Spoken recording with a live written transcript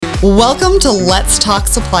Welcome to Let's Talk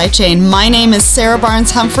Supply Chain. My name is Sarah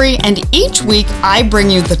Barnes-Humphrey, and each week I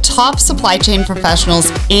bring you the top supply chain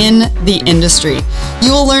professionals in the industry.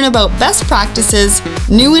 You will learn about best practices,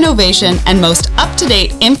 new innovation, and most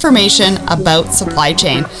up-to-date information about supply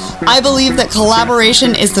chain. I believe that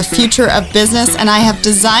collaboration is the future of business, and I have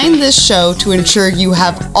designed this show to ensure you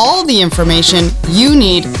have all the information you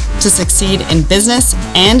need to succeed in business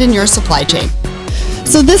and in your supply chain.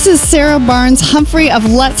 So this is Sarah Barnes-Humphrey of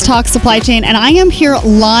Let's Talk Supply Chain, and I am here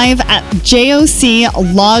live at JOC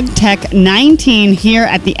LogTech 19 here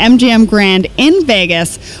at the MGM Grand in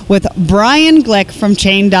Vegas with Brian Glick from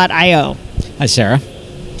Chain.io. Hi, Sarah.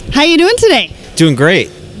 How you doing today? Doing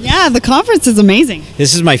great. Yeah, the conference is amazing.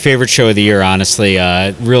 This is my favorite show of the year, honestly.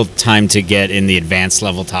 Real time to get in the advanced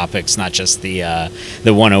level topics, not just the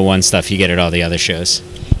 101 stuff you get at all the other shows.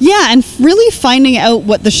 Yeah, and really finding out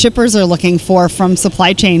what the shippers are looking for from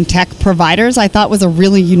supply chain tech providers, I thought was a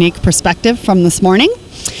really unique perspective from this morning.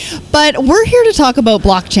 But we're here to talk about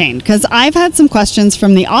blockchain because I've had some questions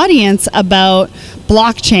from the audience about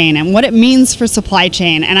blockchain and what it means for supply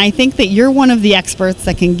chain. And I think that you're one of the experts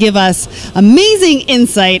that can give us amazing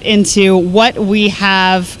insight into what we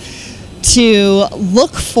have to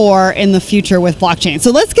look for in the future with blockchain. So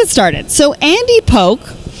let's get started. So Andy Polk,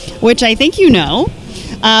 which I think you know,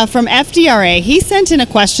 from FDRA, he sent in a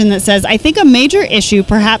question that says, I think a major issue,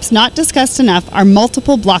 perhaps not discussed enough, are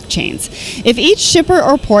multiple blockchains. If each shipper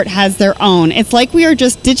or port has their own, it's like we are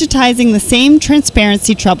just digitizing the same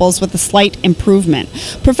transparency troubles with a slight improvement.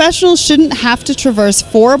 Professionals shouldn't have to traverse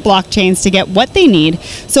 4 blockchains to get what they need.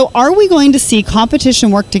 So are we going to see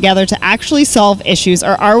competition work together to actually solve issues,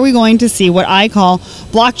 or are we going to see what I call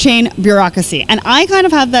blockchain bureaucracy? And I kind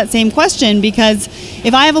of have that same question because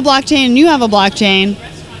if I have a blockchain and you have a blockchain,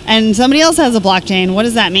 and somebody else has a blockchain, what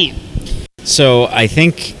does that mean? So I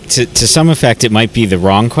think to some effect it might be the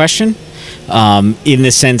wrong question in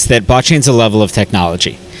the sense that blockchain's a level of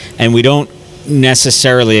technology, and we don't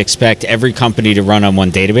necessarily expect every company to run on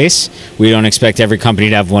one database. We don't expect every company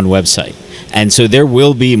to have one website. And so there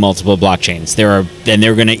will be multiple blockchains. And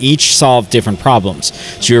they're going to each solve different problems.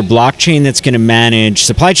 So your blockchain that's going to manage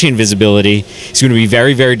supply chain visibility is going to be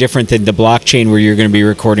very, very different than the blockchain where you're going to be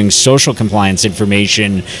recording social compliance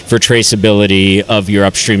information for traceability of your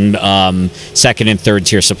upstream second and third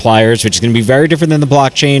tier suppliers, which is going to be very different than the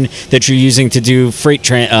blockchain that you're using to do freight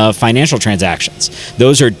financial transactions.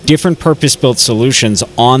 Those are different purpose-built solutions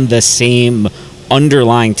on the same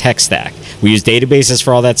underlying tech stack. We use databases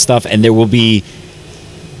for all that stuff, and there will be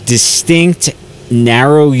distinct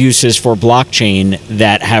narrow uses for blockchain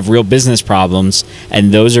that have real business problems,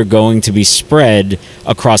 and those are going to be spread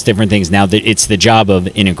across different things. Now, it's the job of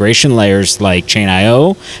integration layers like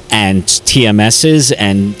Chain.io and TMSs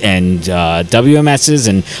and WMSs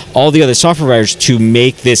and all the other software providers to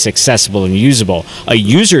make this accessible and usable. A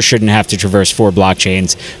user shouldn't have to traverse 4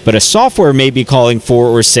 blockchains, but a software may be calling 4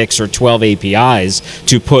 or 6 or 12 APIs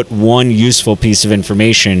to put one useful piece of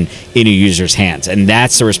information in a user's hands, and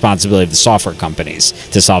that's the responsibility of the software company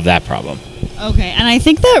to solve that problem. Okay, and I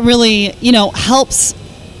think that really, helps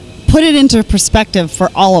put it into perspective for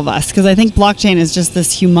all of us, because I think blockchain is just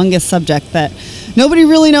this humongous subject that nobody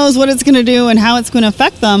really knows what it's going to do and how it's going to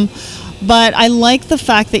affect them. But I like the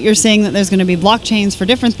fact that you're saying that there's going to be blockchains for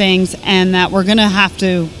different things and that we're going to have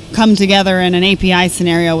to come together in an API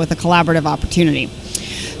scenario with a collaborative opportunity.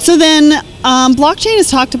 So then, blockchain is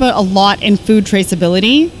talked about a lot in food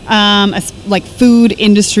traceability, like food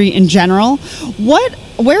industry in general.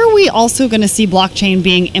 Where are we also going to see blockchain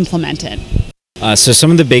being implemented? So some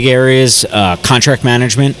of the big areas, contract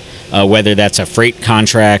management, whether that's a freight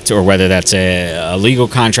contract or whether that's a legal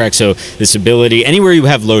contract. So this ability, anywhere you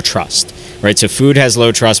have low trust. Right, so food has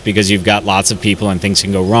low trust because you've got lots of people and things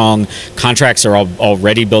can go wrong. Contracts are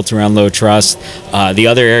already built around low trust. The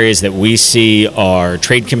other areas that we see are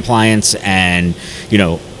trade compliance and,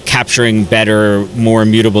 capturing better, more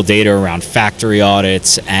immutable data around factory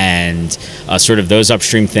audits and sort of those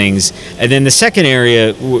upstream things. And then the second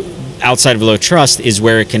area outside of low trust is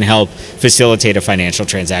where it can help facilitate a financial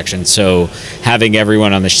transaction. So having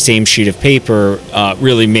everyone on the same sheet of paper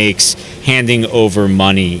really makes handing over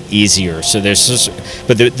money easier. So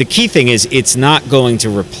but the key thing is it's not going to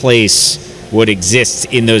replace what exists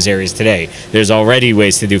in those areas today. There's already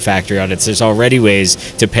ways to do factory audits. There's already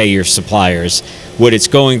ways to pay your suppliers. What it's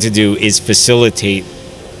going to do is facilitate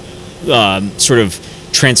sort of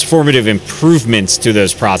transformative improvements to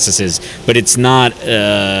those processes, but it's not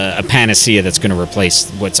a panacea that's going to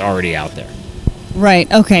replace what's already out there.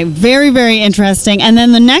 Right. Okay. Very, very interesting. And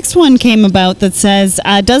then the next one came about that says,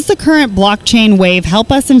 does the current blockchain wave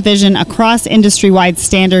help us envision a cross-industry-wide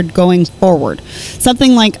standard going forward?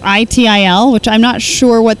 Something like ITIL, which I'm not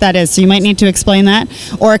sure what that is, so you might need to explain that,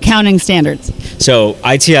 or accounting standards. So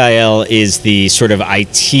ITIL is the sort of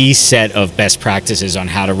IT set of best practices on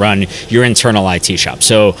how to run your internal IT shop.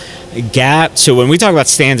 So GAP, so when we talk about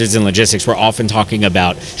standards in logistics, we're often talking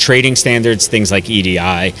about trading standards, things like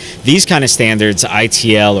EDI. These kind of standards,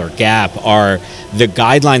 ITL or GAP, are the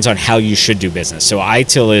guidelines on how you should do business. So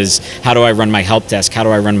ITIL is how do I run my help desk, how do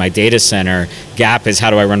I run my data center. GAP is how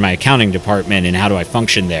do I run my accounting department and how do I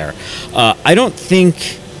function there. I don't think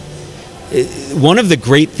one of the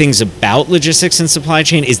great things about logistics and supply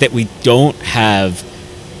chain is that we don't have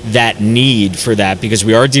that need for that because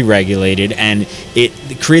we are deregulated, and it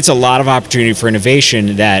creates a lot of opportunity for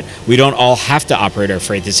innovation that we don't all have to operate our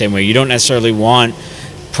freight the same way. You don't necessarily want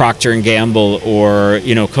Procter & Gamble or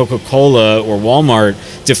Coca-Cola or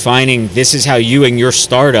Walmart defining this is how you and your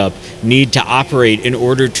startup need to operate in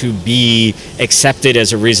order to be accepted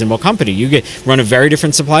as a reasonable company. You run a very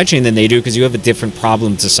different supply chain than they do because you have a different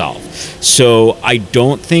problem to solve. So I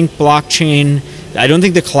don't think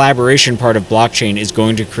the collaboration part of blockchain is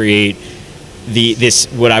going to create this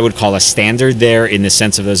what I would call a standard there in the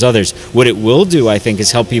sense of those others. What it will do, I think,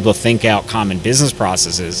 is help people think out common business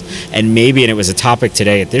processes, and maybe, and it was a topic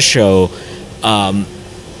today at this show,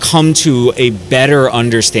 come to a better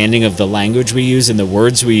understanding of the language we use and the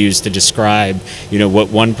words we use to describe, what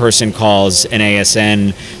one person calls an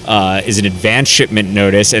ASN is an advanced shipment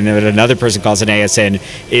notice, and then what another person calls an ASN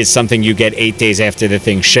is something you get 8 days after the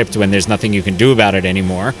thing shipped when there's nothing you can do about it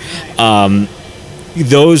anymore.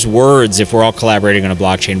 Those words, if we're all collaborating on a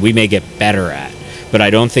blockchain, we may get better at, but I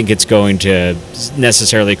don't think it's going to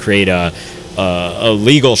necessarily create a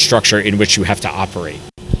legal structure in which you have to operate.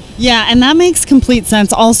 Yeah, and that makes complete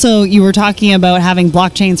sense. Also, you were talking about having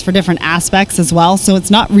blockchains for different aspects as well, so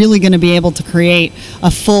it's not really going to be able to create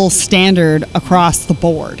a full standard across the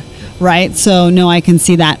board, right? So, no, I can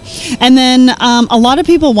see that. And then a lot of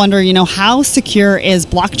people wonder, how secure is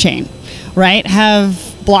blockchain, right? Have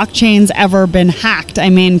blockchains ever been hacked?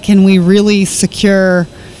 I mean, can we really secure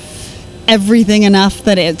everything enough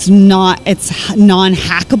that it's non-hackable?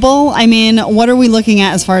 I mean, what are we looking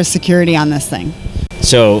at as far as security on this thing?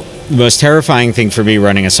 So the most terrifying thing for me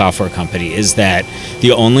running a software company is that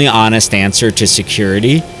the only honest answer to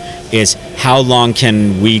security is how long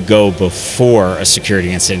can we go before a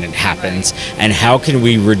security incident happens, and how can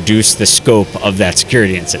we reduce the scope of that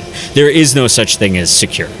security incident. There is no such thing as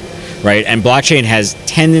secure, right? And blockchain has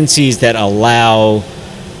tendencies that allow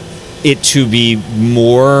it to be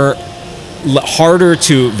harder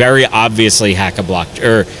to very obviously hack a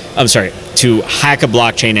blockchain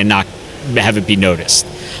and not have it be noticed.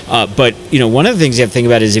 But one of the things you have to think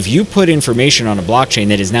about is if you put information on a blockchain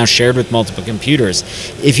that is now shared with multiple computers,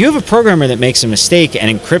 if you have a programmer that makes a mistake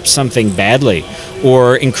and encrypts something badly,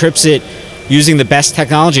 or encrypts it using the best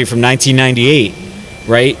technology from 1998,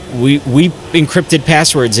 right? We encrypted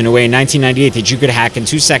passwords in a way in 1998 that you could hack in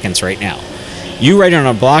 2 seconds right now. You write it on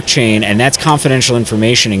a blockchain, and that's confidential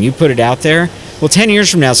information, and you put it out there, well, 10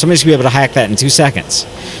 years from now, somebody's going to be able to hack that in 2 seconds.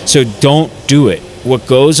 So don't do it. What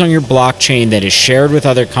goes on your blockchain that is shared with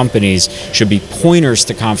other companies should be pointers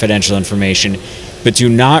to confidential information, but do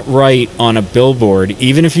not write on a billboard,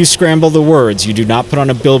 even if you scramble the words, you do not put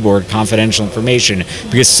on a billboard confidential information,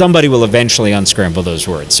 because somebody will eventually unscramble those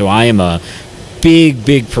words. So I am a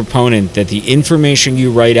big proponent that the information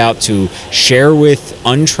you write out to share with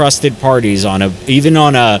untrusted parties even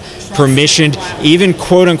on a permissioned, even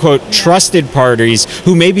quote unquote trusted parties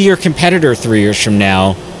who may be your competitor 3 years from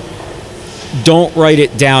now, don't write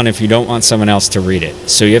it down if you don't want someone else to read it.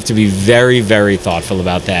 So you have to be very, very thoughtful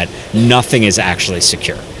about that. Nothing is actually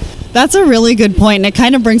secure. That's a really good point, and it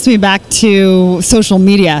kind of brings me back to social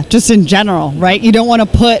media, just in general, right? You don't want to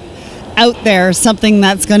put out there something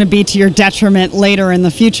that's going to be to your detriment later in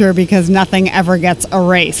the future because nothing ever gets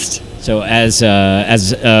erased. So as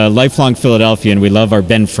a lifelong Philadelphian, we love our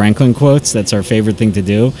Ben Franklin quotes. That's our favorite thing to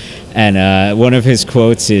do. And one of his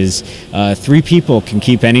quotes is, 3 people can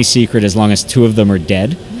keep any secret as long as 2 of them are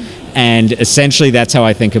dead. And essentially that's how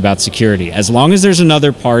I think about security. As long as there's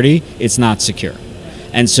another party, it's not secure.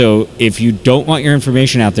 And so if you don't want your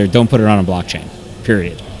information out there, don't put it on a blockchain,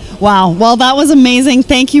 period. Wow. Well, that was amazing.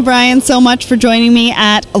 Thank you, Brian, so much for joining me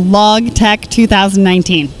at LogTech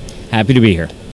 2019. Happy to be here.